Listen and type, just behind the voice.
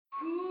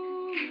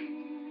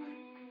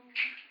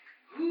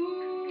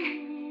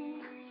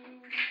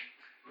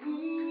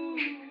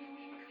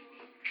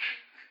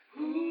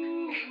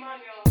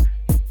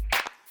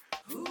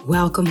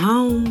Welcome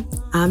home.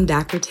 I'm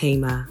Dr.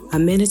 Thema, a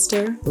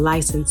minister,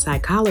 licensed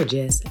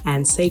psychologist,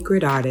 and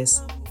sacred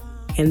artist.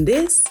 And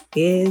this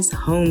is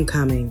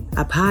Homecoming,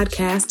 a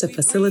podcast to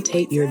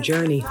facilitate your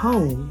journey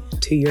home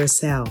to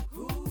yourself.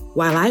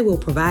 While I will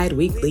provide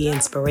weekly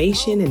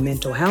inspiration and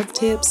mental health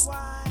tips,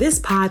 this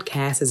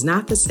podcast is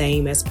not the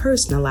same as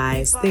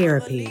personalized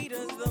therapy.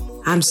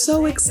 I'm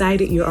so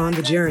excited you're on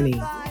the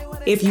journey.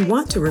 If you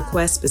want to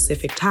request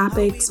specific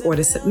topics or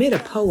to submit a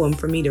poem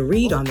for me to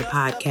read on the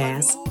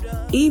podcast,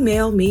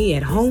 email me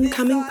at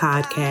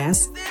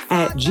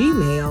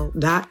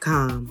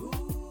homecomingpodcast@gmail.com.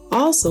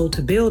 Also,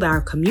 to build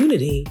our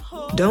community,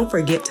 don't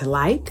forget to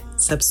like,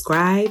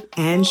 subscribe,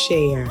 and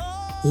share.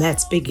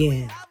 Let's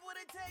begin.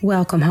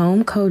 Welcome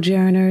home,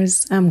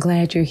 Cojourners. I'm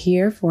glad you're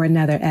here for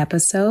another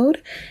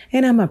episode,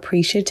 and I'm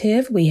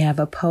appreciative we have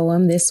a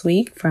poem this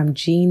week from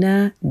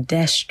Gina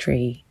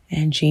Destry.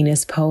 And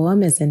Gina's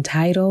poem is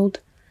entitled,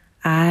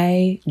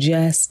 I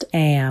Just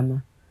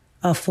Am,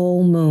 a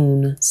Full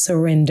Moon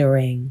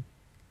Surrendering.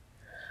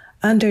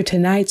 Under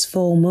tonight's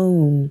full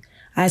moon,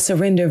 I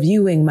surrender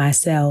viewing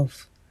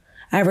myself.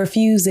 I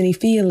refuse any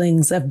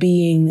feelings of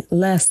being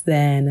less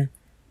than,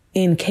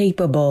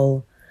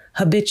 incapable,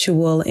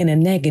 habitual in a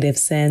negative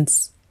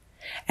sense,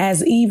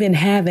 as even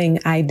having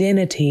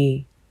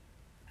identity.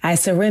 I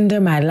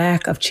surrender my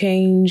lack of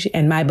change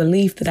and my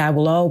belief that I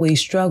will always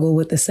struggle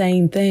with the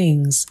same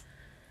things.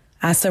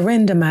 I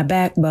surrender my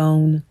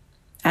backbone.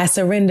 I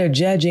surrender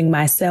judging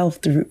myself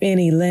through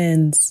any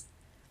lens.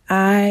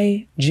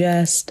 I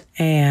just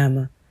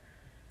am.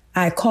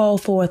 I call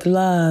forth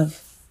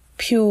love,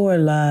 pure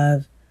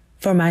love,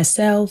 for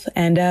myself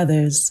and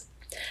others,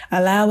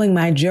 allowing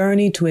my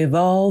journey to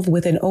evolve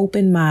with an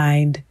open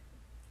mind.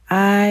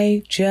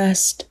 I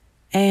just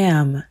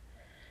am.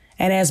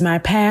 And as my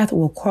path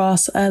will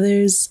cross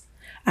others,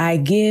 I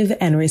give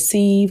and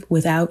receive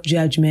without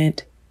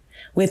judgment,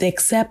 with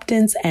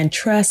acceptance and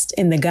trust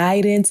in the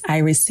guidance I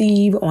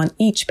receive on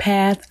each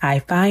path I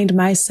find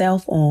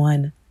myself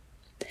on.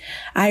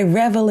 I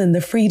revel in the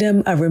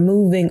freedom of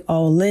removing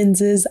all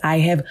lenses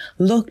I have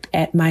looked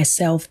at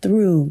myself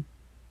through,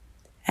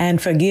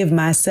 and forgive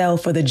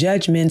myself for the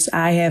judgments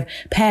I have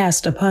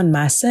passed upon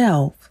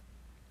myself.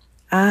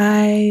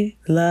 I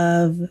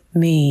love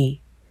me.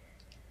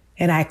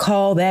 And I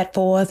call that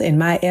forth in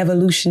my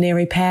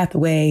evolutionary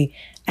pathway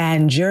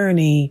and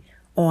journey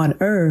on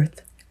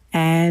earth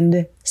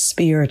and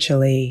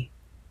spiritually.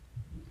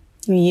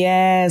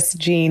 Yes,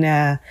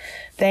 Gina,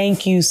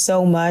 thank you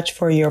so much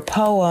for your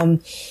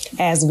poem.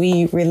 As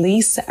we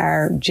release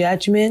our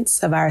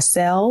judgments of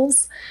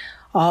ourselves,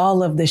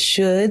 all of the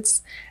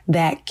shoulds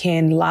that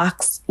can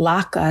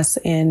lock us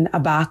in a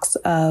box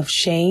of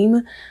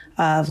shame,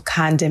 of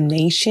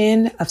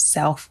condemnation, of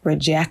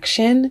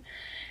self-rejection,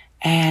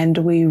 and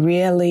we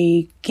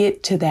really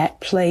get to that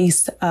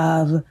place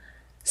of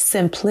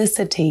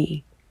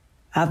simplicity,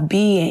 of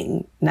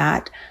being,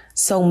 not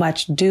so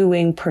much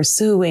doing,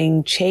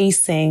 pursuing,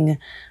 chasing,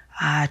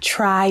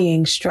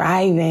 trying,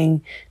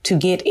 striving to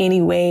get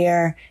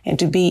anywhere and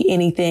to be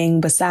anything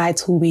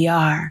besides who we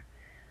are,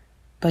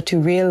 but to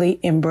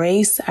really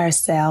embrace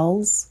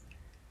ourselves,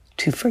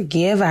 to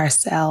forgive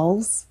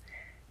ourselves,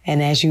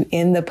 and as you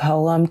end the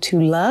poem,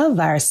 to love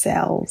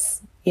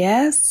ourselves.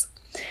 Yes?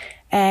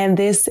 And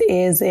this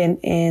is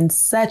in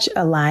such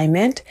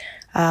alignment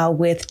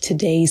with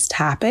today's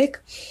topic.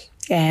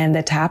 And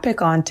the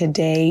topic on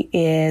today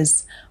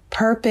is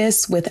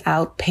purpose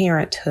without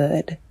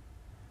parenthood.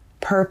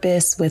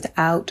 Purpose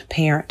without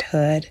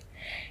parenthood.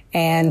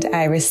 And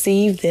I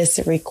received this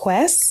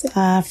request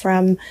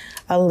from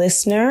a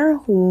listener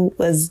who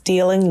was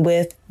dealing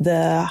with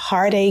the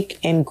heartache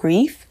and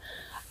grief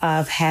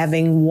of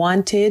having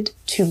wanted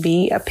to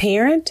be a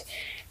parent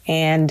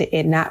and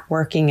it not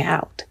working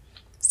out.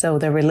 So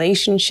the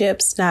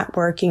relationship's not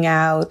working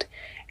out,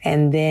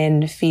 and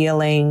then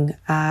feeling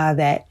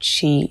that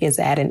she is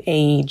at an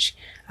age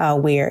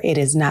where it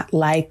is not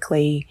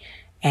likely,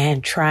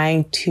 and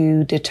trying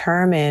to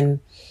determine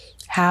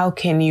how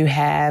can you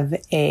have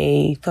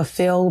a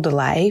fulfilled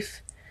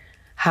life?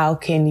 How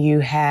can you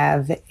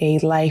have a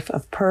life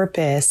of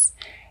purpose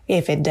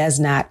if it does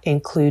not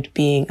include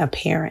being a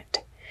parent?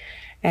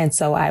 And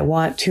so I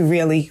want to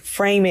really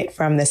frame it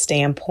from the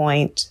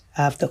standpoint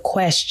of the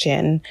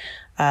question,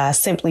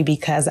 simply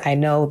because I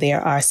know there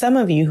are some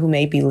of you who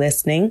may be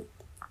listening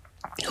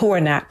who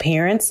are not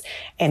parents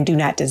and do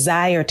not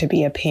desire to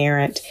be a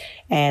parent.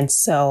 And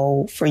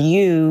so for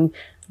you,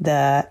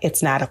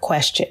 it's not a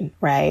question,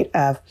 right?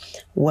 Of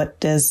what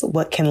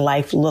can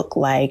life look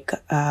like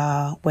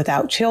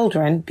without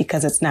children,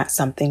 because it's not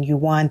something you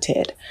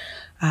wanted.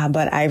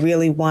 But I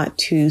really want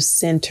to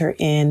center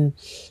in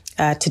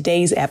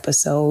today's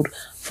episode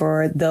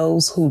for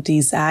those who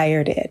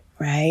desired it,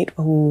 right?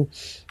 Who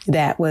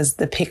that was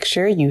the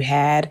picture you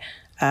had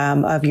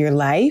of your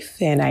life.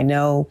 And I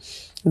know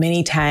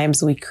many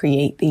times we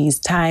create these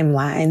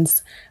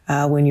timelines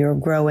when you're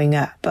growing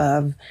up,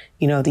 of,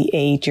 the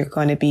age you're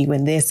going to be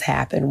when this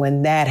happened,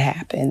 when that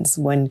happens,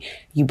 when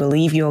you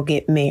believe you'll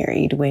get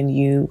married, when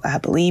you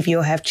believe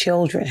you'll have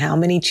children, how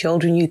many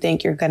children you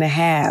think you're going to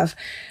have.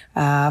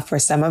 For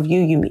some of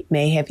you, you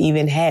may have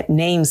even had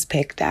names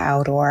picked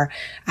out or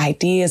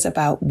ideas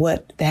about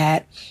what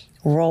that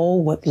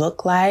role would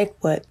look like,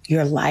 what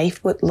your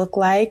life would look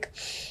like.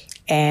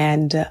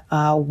 And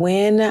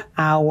when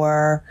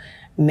our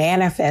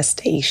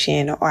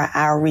manifestation or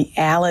our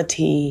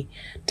reality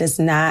does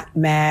not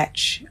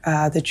match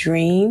the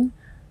dream,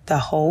 the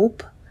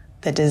hope,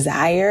 the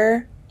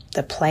desire,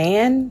 the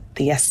plan,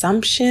 the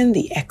assumption,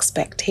 the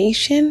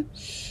expectation,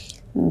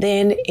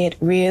 then it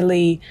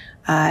really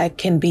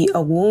can be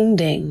a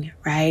wounding,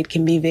 right?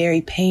 Can be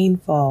very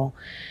painful.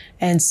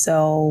 And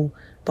so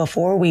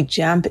before we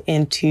jump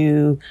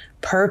into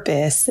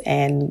purpose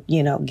and,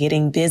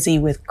 getting busy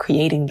with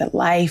creating the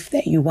life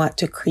that you want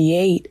to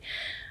create,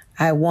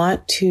 I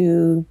want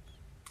to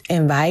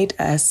invite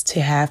us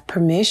to have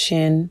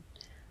permission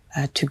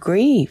to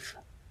grieve,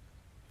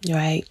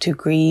 right? To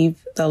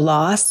grieve the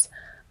loss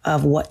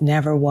of what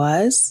never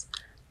was,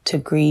 to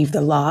grieve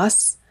the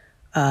loss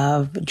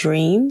of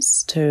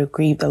dreams, to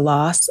grieve the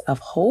loss of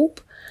hope,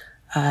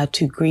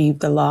 to grieve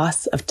the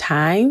loss of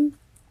time.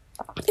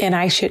 And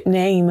I should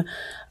name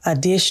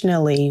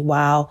additionally,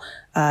 while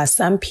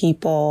some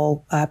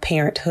people,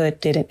 parenthood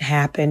didn't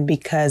happen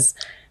because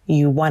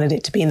you wanted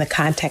it to be in the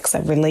context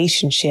of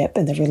relationship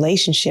and the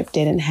relationship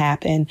didn't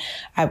happen,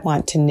 I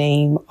want to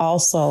name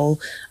also,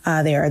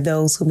 there are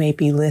those who may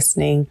be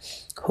listening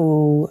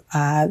who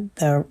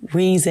the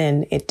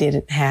reason it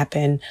didn't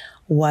happen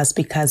was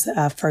because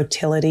of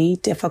fertility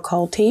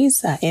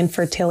difficulties,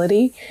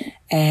 infertility.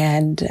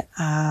 And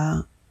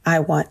I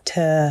want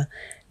to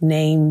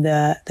name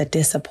the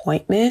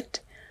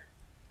disappointment.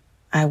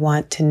 I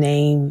want to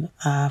name,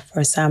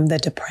 for some, the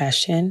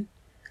depression.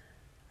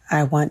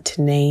 I want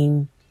to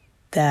name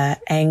the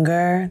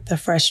anger, the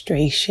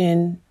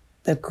frustration,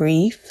 the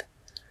grief,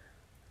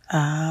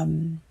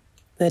 the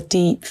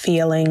deep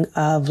feeling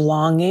of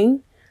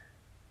longing,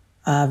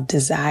 of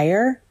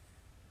desire.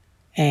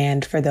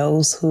 And for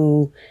those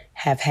who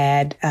have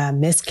had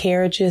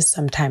miscarriages,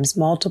 sometimes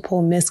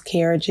multiple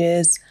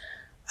miscarriages,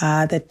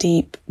 the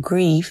deep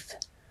grief,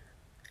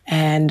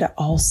 and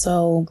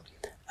also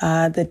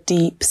the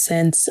deep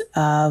sense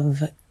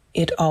of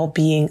it all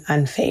being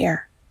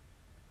unfair,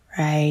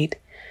 right?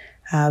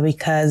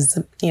 Because,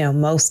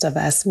 most of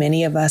us,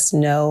 many of us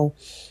know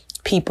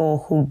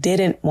people who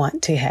didn't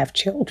want to have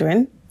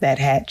children that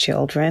had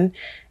children.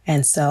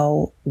 And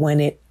so when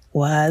it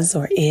was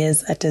or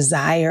is a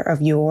desire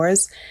of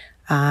yours,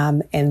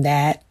 and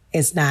that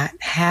is not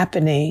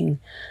happening,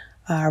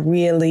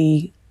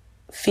 really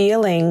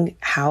feeling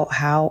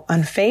how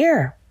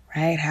unfair,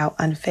 right? How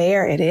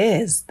unfair it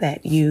is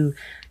that you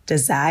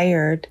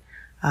desired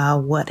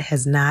what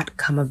has not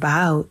come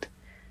about.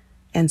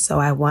 And so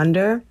I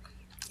wonder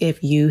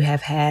if you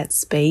have had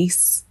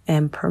space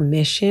and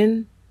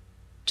permission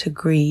to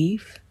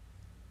grieve.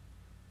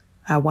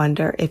 I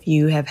wonder if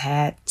you have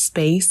had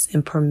space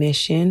and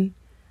permission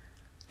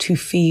to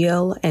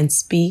feel and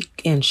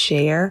speak and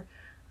share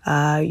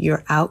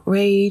your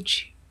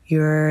outrage,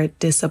 your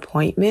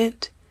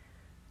disappointment,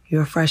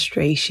 your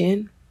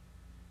frustration.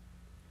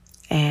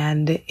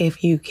 And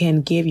if you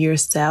can give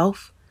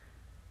yourself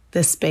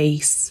the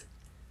space,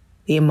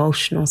 the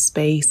emotional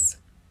space,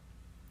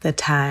 the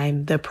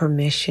time, the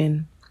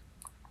permission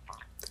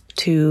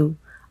to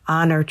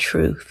honor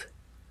truth.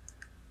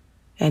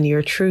 And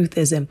your truth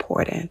is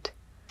important.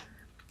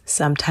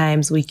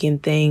 Sometimes we can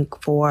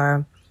think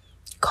for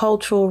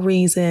cultural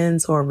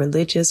reasons or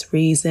religious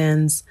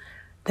reasons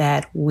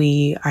that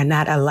we are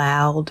not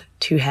allowed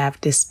to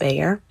have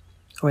despair,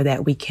 or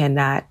that we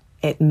cannot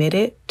admit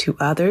it to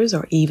others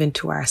or even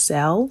to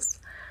ourselves.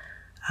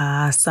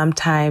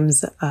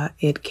 Sometimes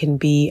it can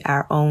be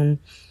our own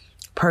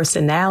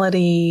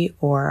personality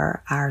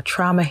or our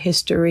trauma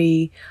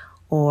history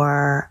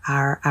or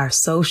our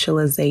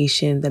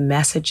socialization, the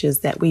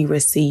messages that we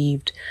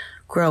received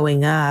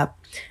growing up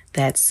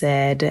that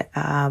said,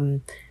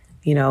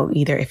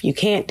 either if you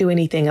can't do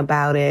anything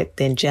about it,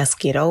 then just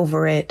get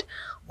over it,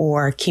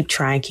 or keep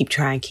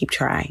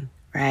trying,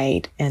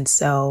 right? And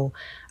so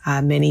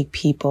many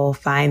people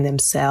find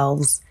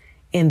themselves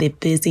in the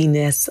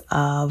busyness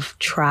of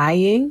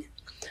trying,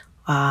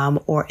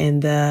 or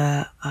in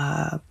the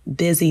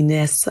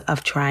busyness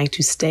of trying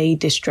to stay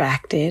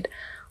distracted,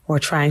 or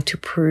trying to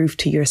prove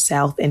to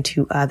yourself and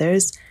to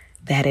others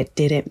that it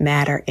didn't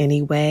matter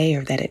anyway,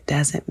 or that it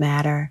doesn't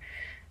matter.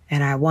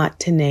 And I want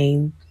to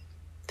name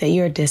that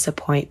your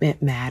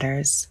disappointment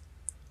matters,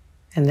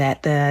 and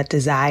that the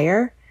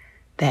desire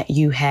that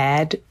you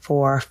had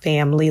for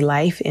family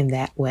life in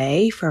that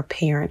way, for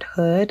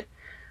parenthood,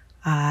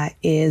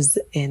 is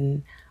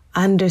an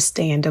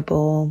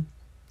understandable,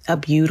 a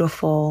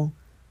beautiful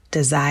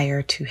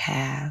desire to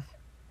have.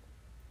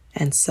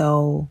 And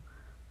so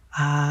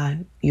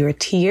your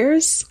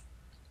tears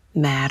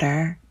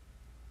matter,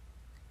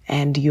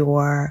 and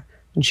your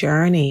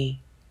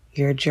journey,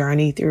 your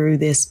journey through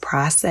this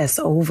process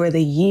over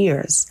the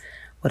years,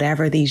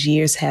 whatever these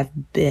years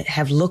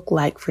have looked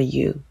like for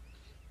you,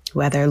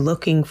 whether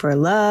looking for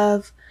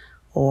love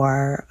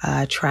or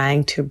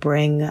trying to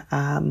bring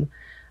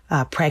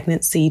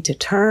pregnancy to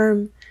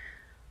term,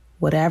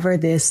 whatever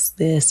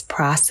this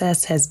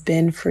process has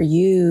been for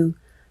you,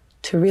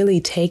 to really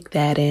take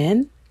that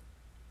in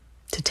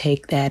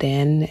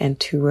and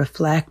to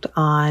reflect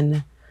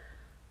on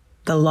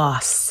the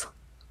loss,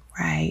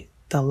 right?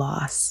 The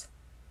loss.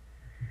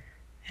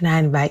 And I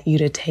invite you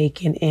to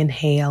take an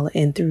inhale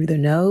in through the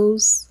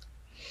nose,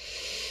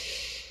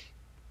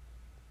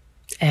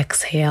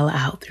 exhale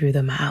out through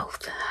the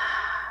mouth.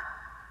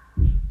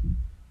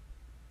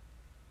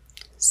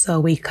 So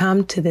we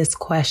come to this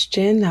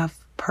question of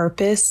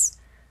purpose,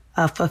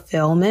 of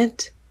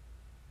fulfillment,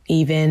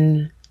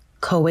 even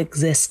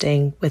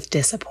coexisting with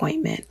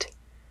disappointment,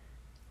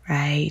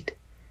 right?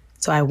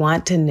 So I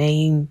want to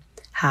name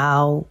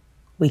how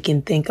we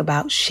can think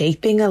about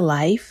shaping a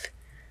life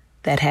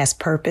that has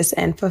purpose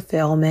and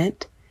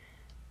fulfillment.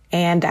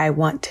 And I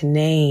want to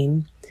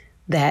name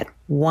that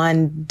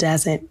one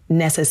doesn't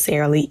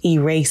necessarily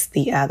erase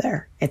the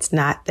other. It's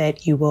not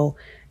that you will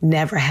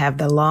never have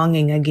the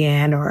longing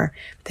again, or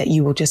that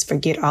you will just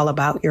forget all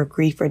about your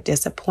grief or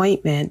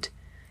disappointment.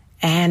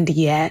 And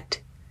yet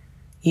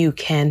you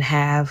can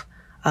have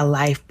a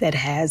life that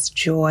has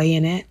joy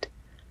in it,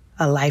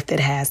 a life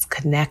that has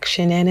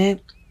connection in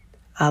it,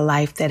 a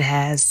life that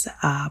has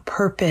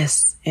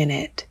purpose in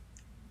it.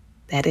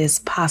 That is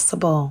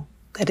possible.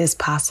 That is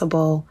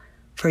possible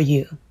for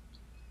you.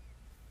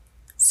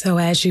 So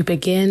as you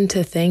begin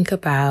to think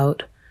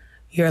about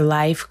your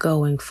life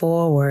going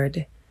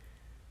forward,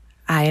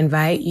 I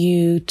invite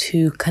you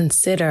to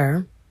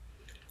consider,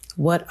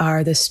 what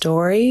are the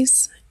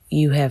stories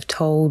you have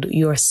told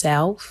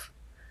yourself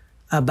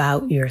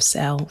about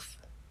yourself?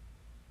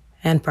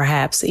 And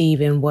perhaps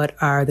even, what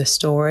are the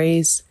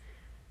stories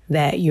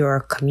that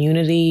your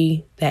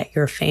community, that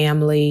your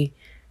family,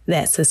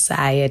 that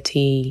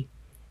society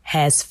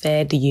has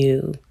fed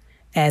you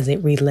as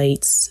it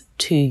relates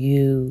to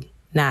you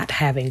not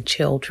having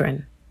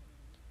children?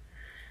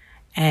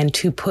 And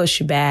to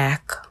push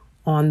back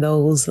on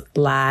those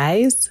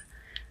lies,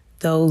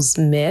 those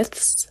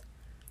myths,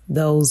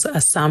 those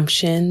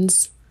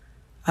assumptions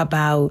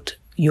about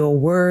your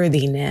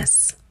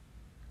worthiness,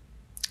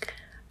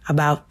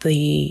 about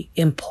the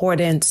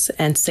importance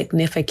and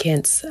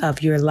significance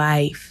of your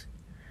life.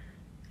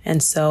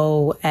 And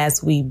so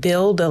as we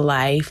build a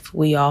life,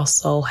 we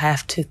also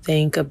have to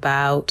think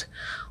about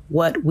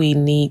what we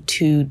need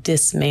to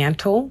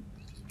dismantle,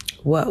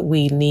 what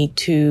we need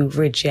to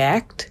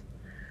reject,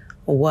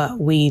 what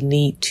we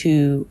need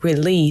to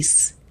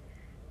release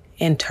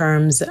in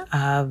terms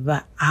of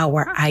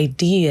our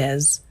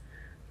ideas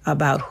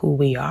about who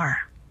we are.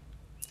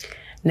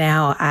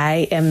 Now,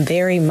 I am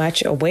very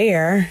much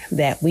aware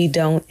that we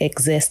don't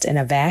exist in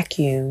a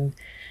vacuum.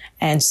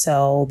 And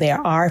so there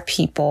are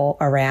people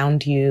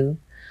around you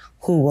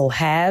who will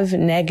have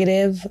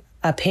negative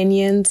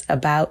opinions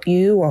about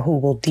you, or who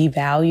will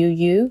devalue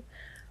you,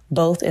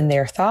 both in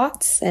their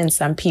thoughts. And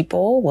some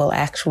people will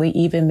actually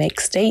even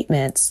make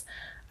statements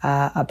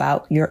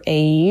about your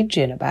age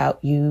and about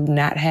you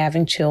not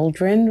having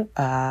children,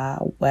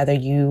 whether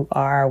you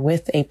are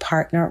with a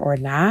partner or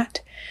not.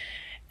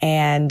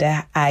 And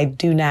I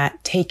do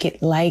not take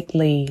it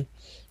lightly,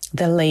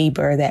 the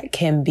labor that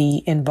can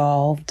be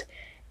involved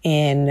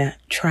in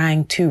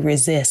trying to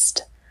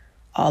resist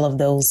all of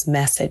those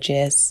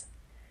messages.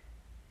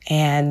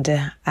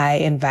 And I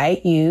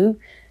invite you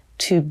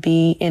to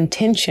be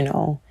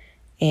intentional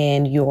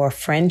in your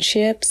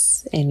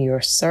friendships, in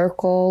your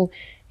circle,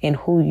 in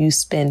who you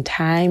spend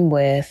time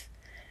with,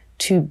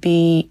 to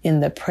be in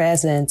the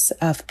presence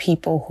of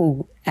people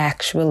who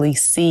actually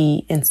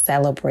see and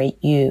celebrate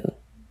you.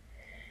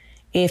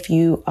 If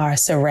you are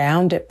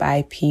surrounded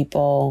by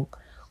people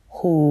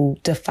who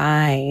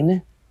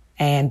define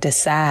and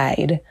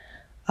decide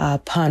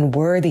upon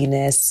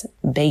worthiness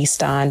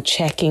based on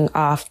checking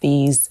off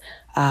these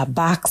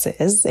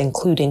boxes,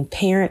 including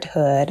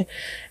parenthood,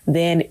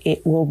 then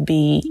it will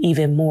be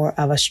even more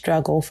of a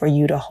struggle for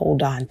you to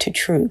hold on to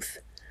truth.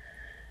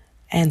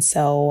 And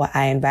so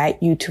I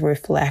invite you to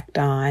reflect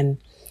on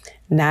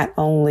not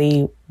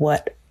only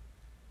what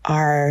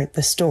are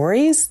the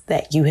stories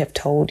that you have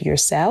told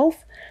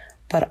yourself,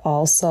 but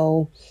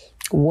also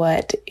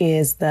what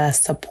is the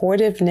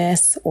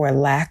supportiveness or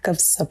lack of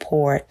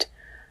support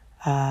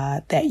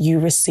that you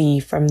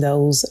receive from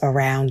those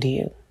around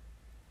you.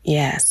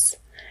 Yes.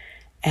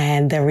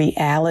 And the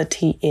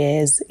reality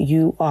is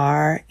you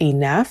are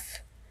enough.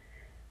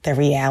 The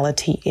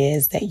reality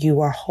is that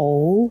you are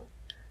whole.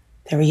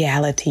 The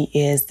reality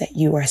is that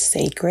you are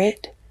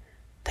sacred.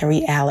 The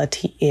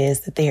reality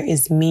is that there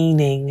is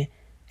meaning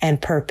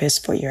and purpose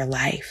for your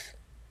life.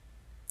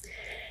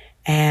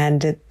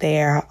 And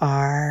there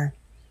are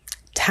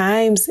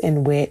times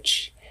in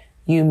which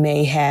you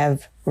may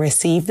have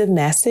received the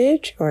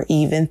message or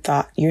even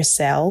thought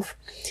yourself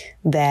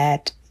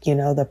that,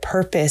 the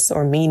purpose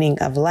or meaning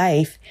of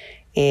life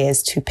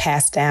is to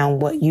pass down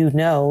what you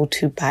know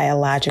to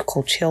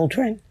biological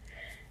children.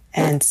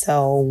 And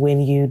so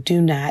when you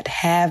do not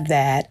have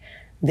that,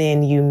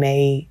 then you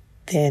may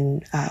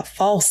then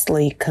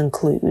falsely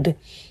conclude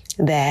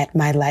that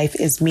my life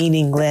is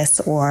meaningless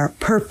or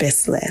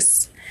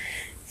purposeless.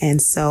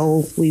 And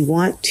so we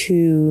want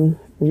to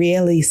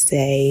really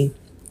say,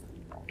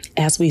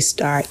 as we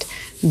start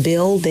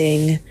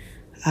building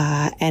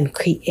and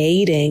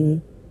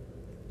creating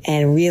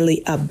and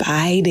really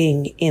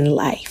abiding in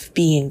life,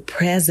 being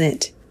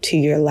present to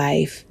your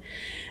life,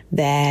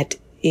 that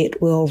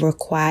it will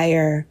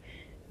require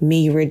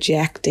me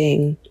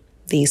rejecting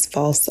these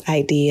false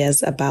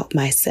ideas about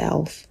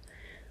myself,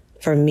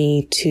 for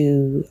me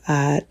to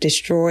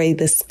destroy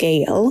the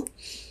scale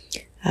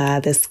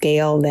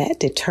that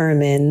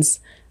determines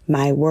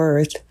my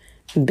worth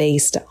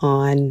based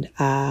on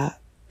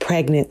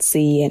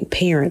pregnancy and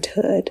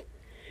parenthood,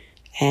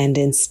 and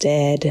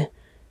instead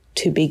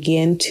to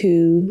begin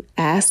to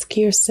ask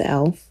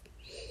yourself,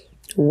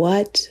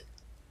 what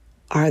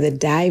are the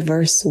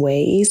diverse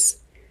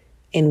ways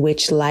in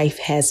which life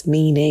has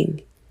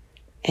meaning?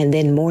 And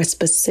then more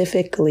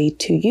specifically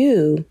to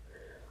you,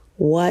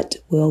 what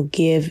will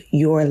give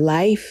your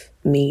life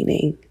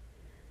meaning,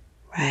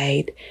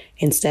 right?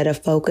 Instead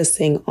of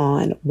focusing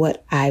on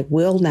what I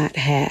will not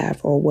have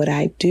or what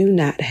I do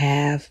not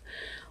have,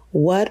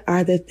 what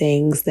are the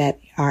things that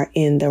are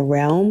in the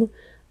realm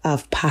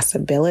of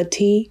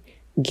possibility,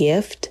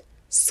 gift,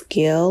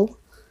 skill,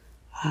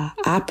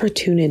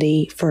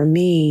 opportunity for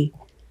me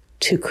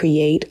to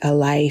create a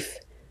life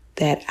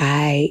that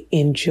I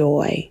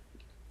enjoy,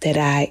 that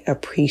I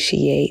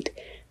appreciate,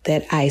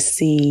 that I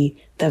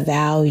see the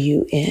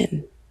value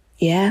in.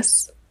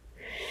 Yes?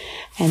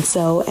 And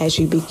so as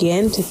you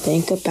begin to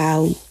think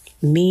about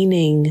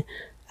meaning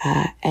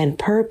and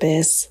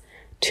purpose,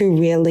 to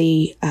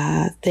really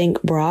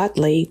think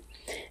broadly,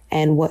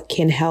 and what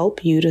can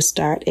help you to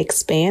start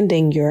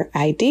expanding your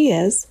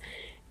ideas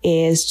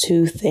is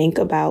to think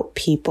about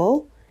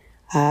people,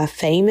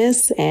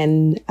 famous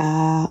and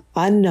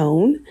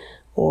unknown,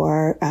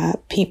 or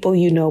people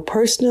you know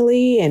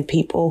personally and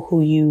people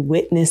who you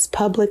witness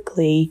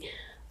publicly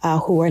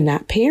who are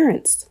not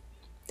parents,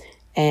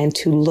 and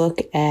to look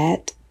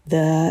at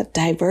the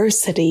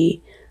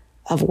diversity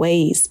of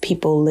ways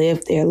people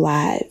live their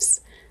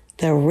lives,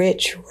 the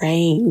rich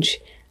range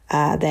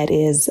that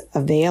is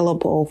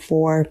available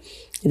for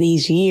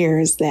these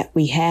years that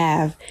we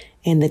have,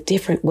 and the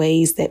different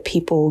ways that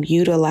people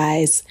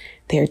utilize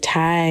their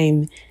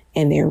time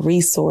and their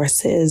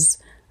resources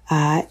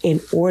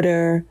in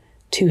order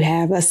to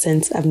have a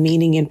sense of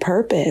meaning and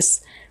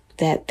purpose,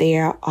 that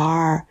there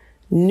are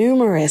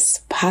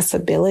numerous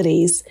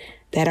possibilities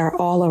that are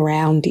all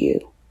around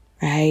you,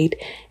 right?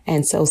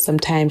 And so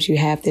sometimes you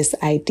have this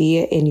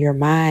idea in your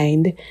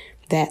mind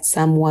that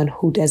someone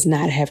who does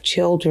not have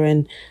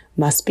children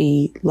must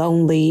be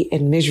lonely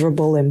and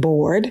miserable and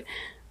bored,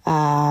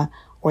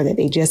 or that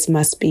they just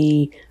must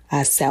be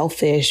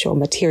selfish or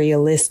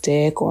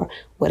materialistic or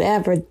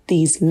whatever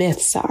these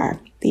myths are,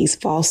 these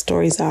false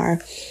stories are,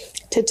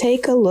 to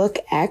take a look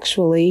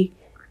actually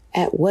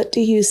at what do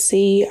you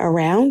see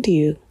around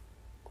you?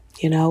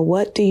 You know,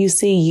 what do you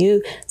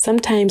see?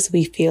 Sometimes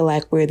we feel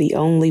like we're the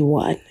only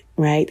one,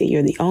 right? That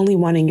you're the only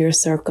one in your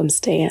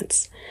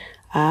circumstance.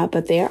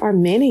 But there are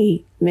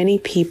many, many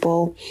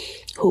people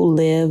who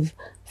live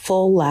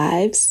full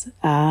lives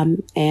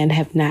and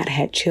have not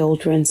had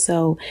children.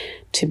 So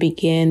to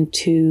begin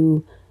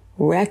to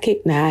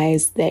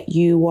recognize that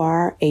you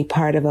are a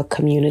part of a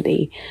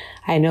community.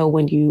 I know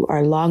when you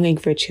are longing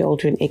for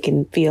children, it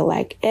can feel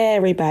like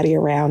everybody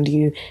around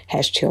you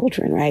has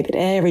children, right? That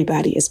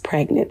everybody is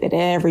pregnant, that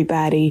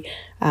everybody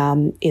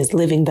is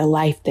living the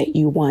life that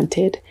you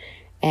wanted.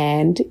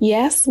 And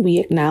yes, we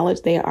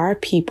acknowledge there are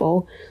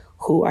people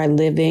who are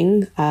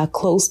living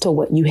close to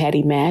what you had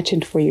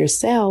imagined for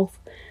yourself.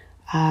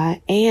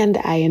 And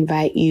I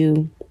invite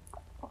you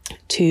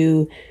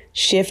to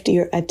shift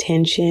your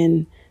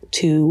attention,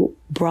 to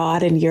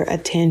broaden your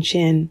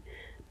attention,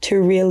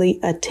 to really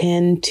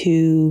attend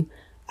to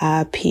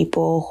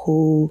people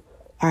who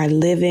are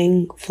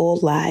living full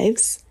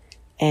lives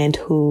and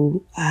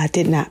who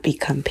did not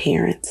become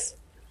parents.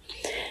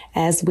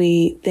 As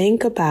we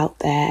think about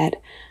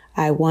that,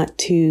 I want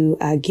to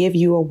give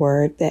you a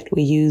word that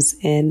we use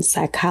in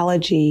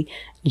psychology,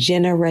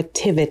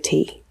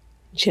 generativity.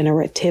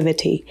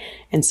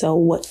 And so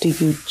what do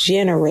you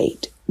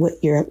generate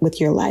with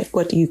your life?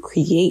 What do you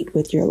create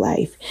with your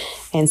life?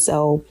 And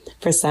so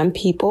for some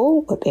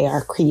people, what they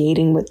are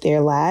creating with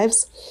their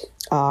lives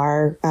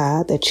are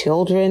the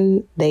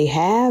children they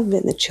have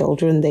and the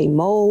children they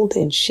mold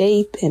and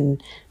shape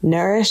and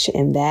nourish.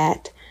 And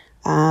that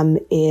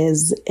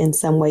is in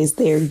some ways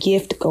their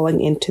gift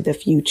going into the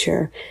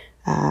future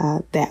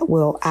that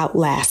will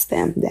outlast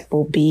them, that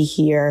will be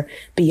here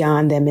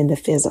beyond them in the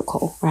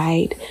physical,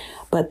 right?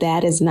 But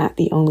that is not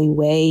the only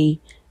way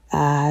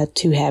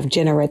to have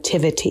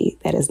generativity.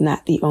 That is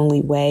not the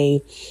only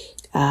way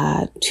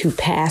to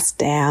pass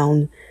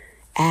down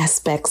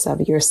aspects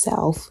of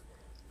yourself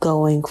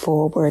going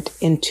forward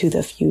into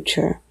the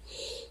future.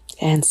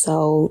 And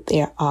so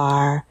there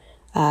are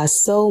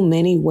so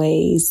many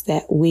ways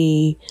that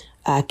we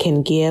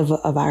can give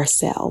of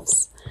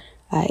ourselves.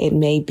 It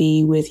may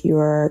be with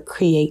your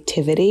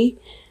creativity,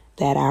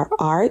 that our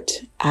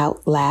art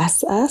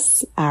outlasts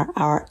us, our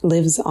art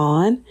lives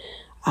on,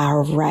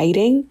 our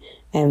writing,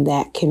 and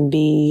that can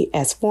be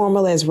as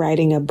formal as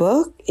writing a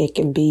book. It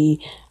can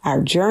be our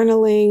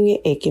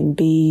journaling. It can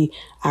be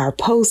our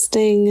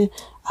posting,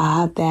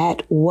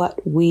 that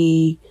what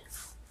we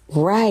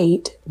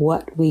write,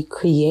 what we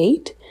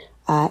create,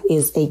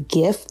 is a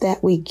gift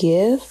that we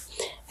give.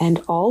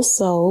 And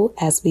also,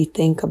 as we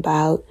think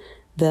about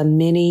the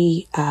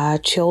many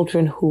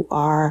children who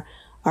are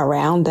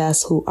around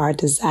us who are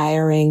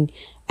desiring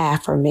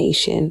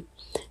affirmation.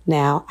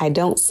 Now, I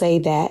don't say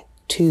that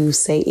to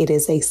say it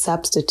is a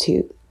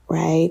substitute,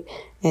 right?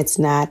 It's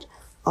not,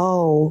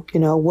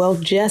 well,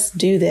 just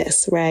do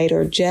this, right?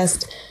 Or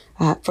just,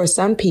 for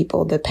some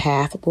people, the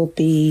path will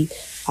be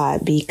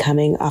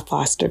becoming a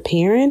foster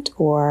parent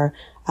or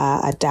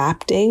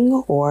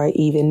adopting or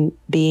even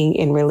being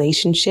in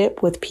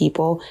relationship with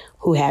people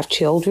who have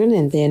children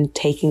and then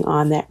taking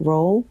on that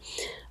role.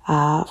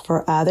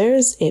 For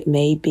others, it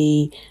may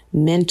be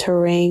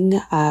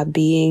mentoring,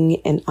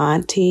 being an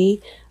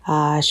auntie,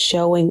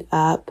 showing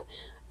up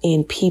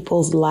in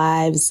people's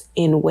lives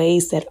in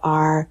ways that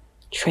are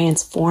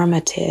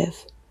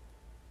transformative.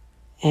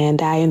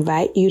 And I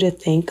invite you to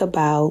think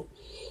about,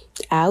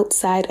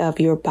 outside of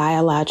your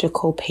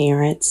biological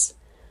parents,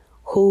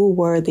 who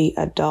were the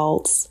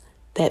adults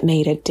that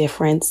made a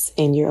difference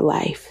in your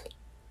life.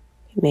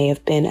 It may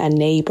have been a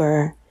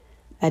neighbor,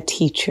 a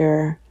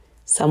teacher,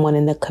 someone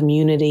in the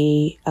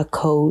community, a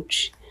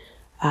coach.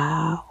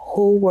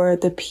 Who were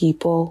the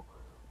people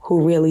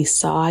who really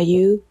saw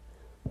you,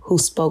 who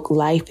spoke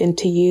life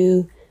into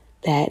you,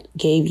 that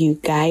gave you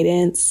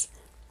guidance,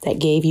 that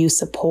gave you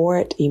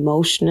support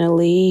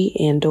emotionally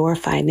and or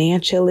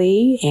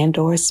financially and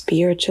or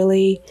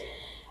spiritually,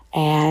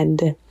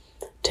 and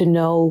to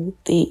know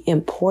the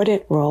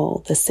important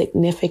role, the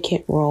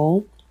significant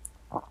role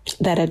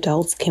that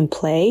adults can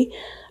play,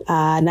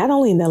 not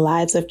only in the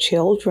lives of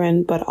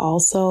children, but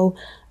also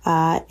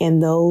in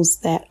those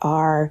that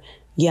are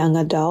young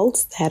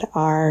adults that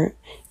are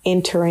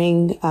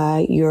entering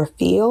your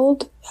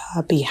field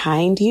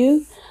behind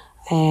you.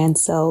 And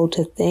so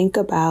to think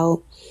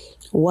about,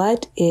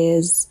 what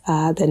is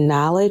the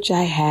knowledge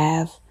I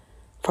have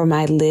for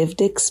my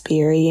lived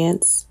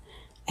experience,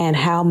 and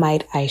how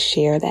might I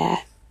share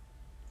that,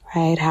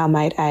 right? How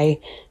might I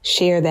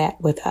share that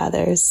with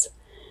others?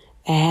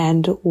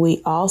 And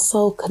we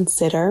also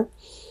consider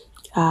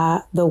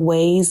the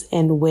ways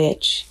in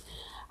which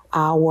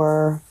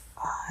our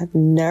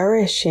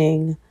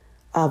nourishing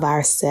of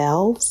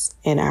ourselves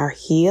and our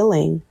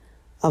healing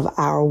of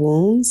our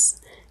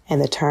wounds, and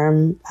the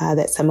term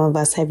that some of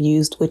us have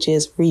used, which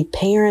is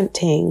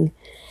reparenting,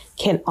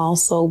 can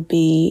also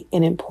be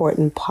an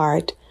important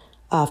part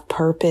of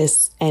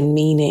purpose and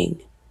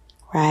meaning,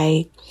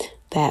 right?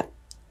 That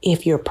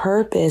if your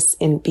purpose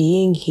in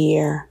being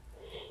here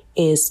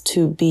is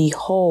to be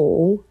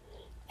whole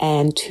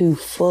and to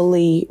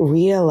fully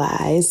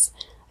realize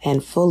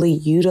and fully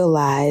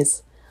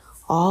utilize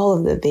all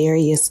of the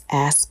various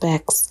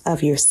aspects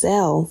of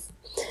yourself,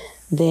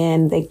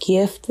 then the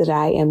gift that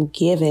I am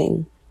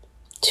giving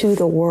to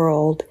the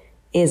world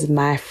is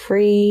my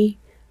free,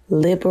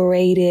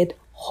 liberated,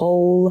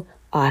 whole,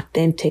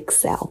 authentic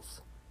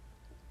self,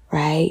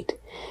 right?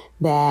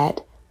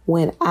 That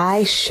when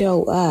I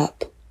show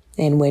up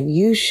and when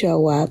you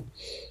show up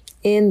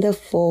in the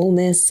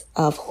fullness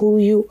of who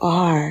you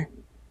are,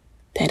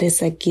 that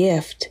is a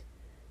gift,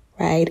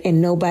 right?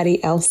 And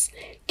nobody else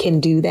can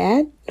do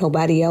that.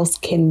 Nobody else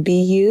can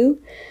be you,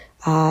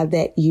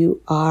 that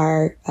you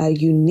are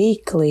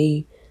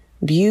uniquely,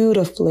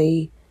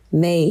 beautifully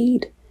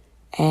made.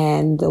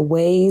 And the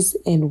ways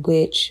in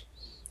which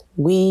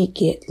we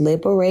get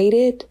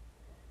liberated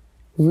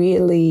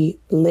really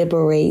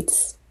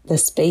liberates the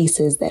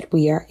spaces that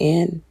we are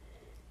in.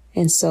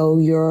 And so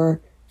your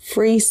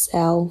free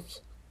self,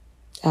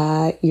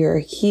 your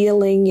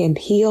healing and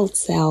healed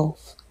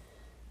self,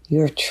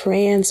 your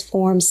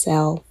transformed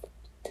self,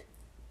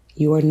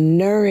 your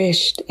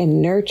nourished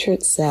and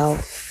nurtured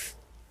self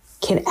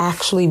can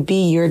actually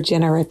be your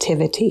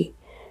generativity,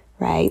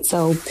 right?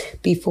 So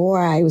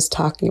before I was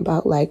talking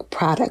about like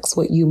products,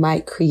 what you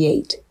might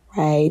create,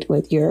 right?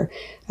 With your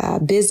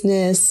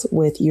business,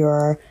 with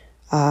your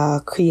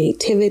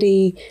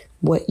creativity,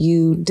 what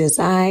you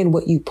design,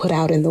 what you put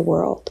out in the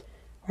world,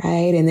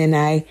 right? And then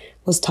I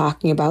was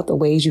talking about the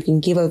ways you can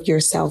give of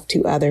yourself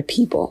to other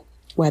people,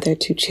 whether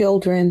to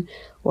children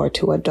or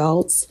to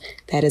adults.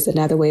 That is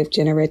another way of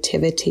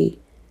generativity.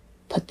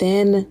 But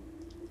then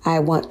I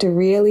want to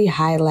really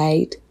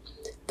highlight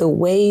the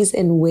ways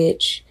in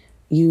which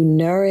you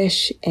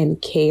nourish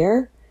and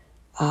care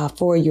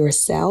for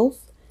yourself,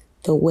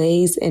 the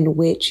ways in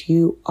which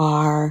you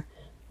are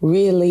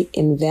really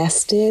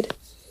invested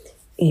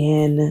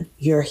in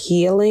your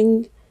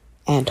healing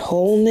and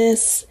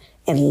wholeness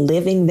and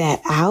living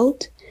that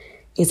out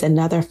is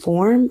another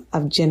form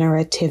of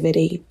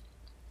generativity.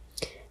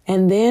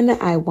 And then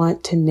I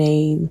want to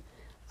name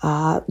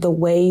the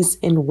ways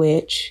in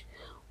which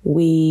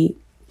we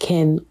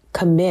can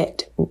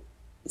commit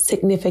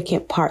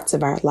significant parts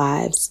of our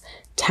lives,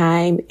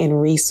 time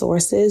and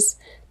resources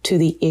to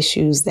the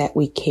issues that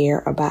we care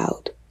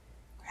about,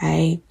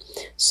 right?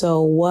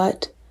 So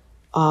what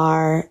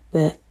are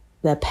the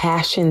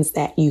passions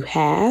that you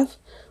have?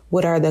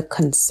 What are the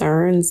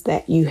concerns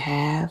that you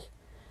have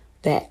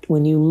that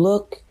when you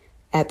look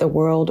at the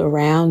world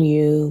around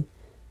you,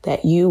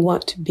 that you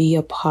want to be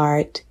a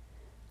part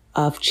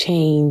of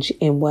change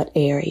in what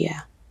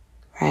area,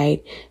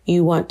 right?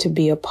 You want to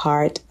be a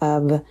part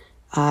of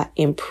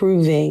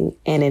improving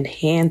and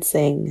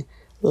enhancing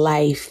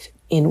life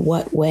in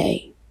what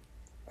way,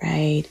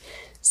 right?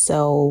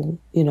 So,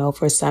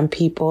 for some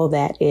people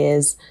that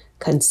is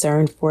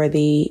concern for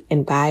the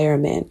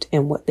environment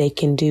and what they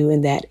can do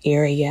in that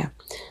area.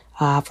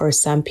 For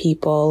some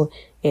people,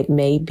 it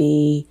may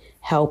be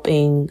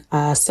helping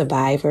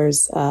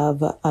survivors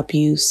of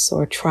abuse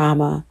or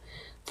trauma.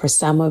 For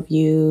some of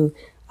you,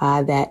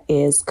 that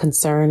is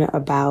concern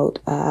about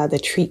the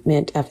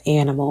treatment of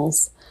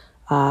animals.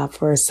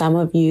 For some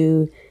of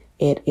you,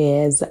 it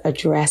is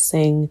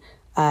addressing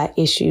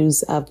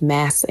issues of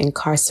mass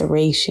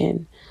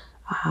incarceration.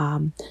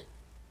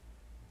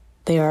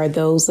 There are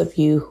those of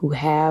you who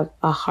have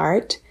a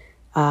heart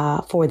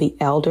for the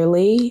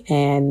elderly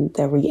and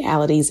the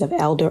realities of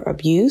elder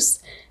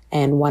abuse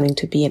and wanting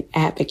to be an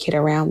advocate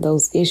around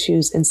those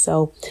issues. And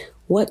so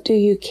what do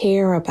you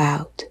care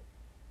about,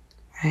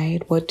 right?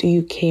 What do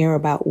you care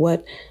about?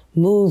 What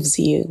moves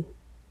you,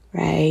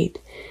 right?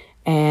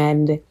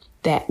 And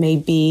that may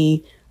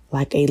be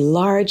like a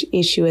large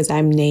issue as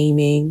I'm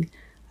naming.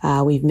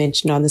 We've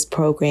mentioned on this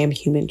program,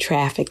 human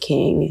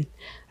trafficking,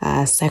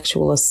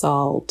 sexual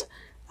assault,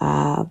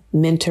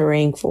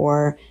 mentoring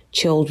for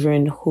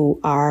children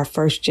who are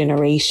first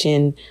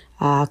generation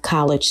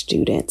college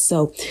students.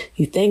 So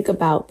you think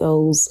about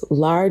those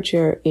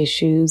larger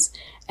issues,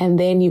 and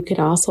then you can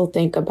also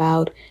think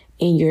about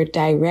in your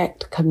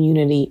direct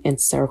community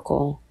and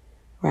circle,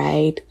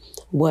 right?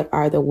 What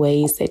are the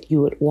ways that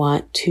you would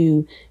want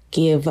to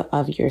give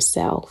of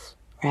yourself,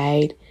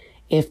 right?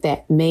 If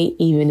that may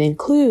even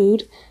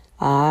include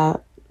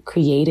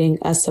creating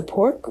a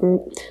support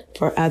group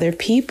for other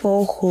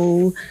people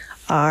who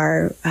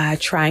are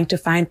trying to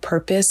find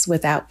purpose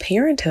without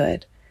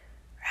parenthood,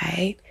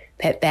 right?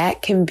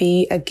 That can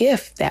be a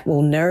gift that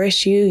will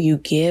nourish you. You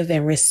give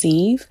and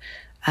receive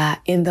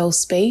in those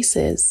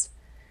spaces.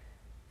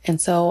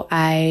 And so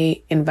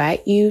I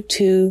invite you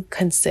to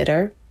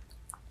consider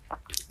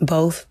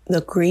both the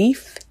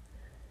grief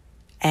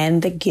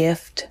and the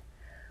gift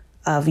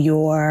of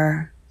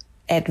your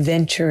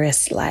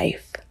adventurous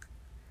life.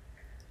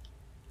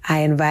 I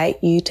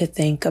invite you to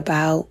think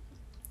about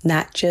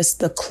not just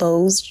the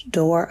closed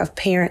door of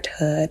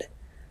parenthood,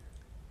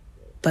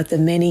 but the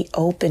many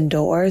open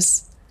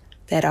doors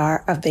that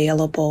are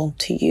available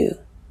to you.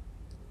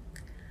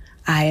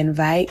 I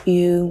invite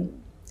you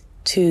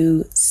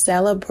to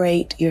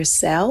celebrate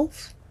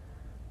yourself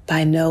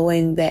by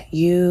knowing that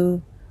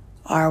you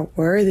are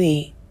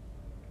worthy.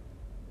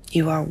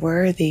 You are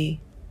worthy.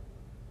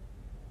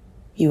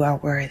 You are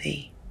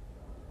worthy.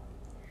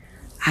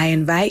 I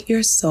invite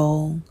your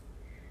soul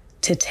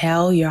to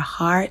tell your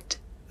heart,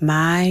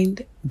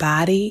 mind,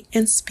 body,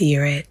 and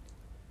spirit,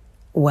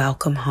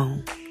 welcome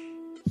home.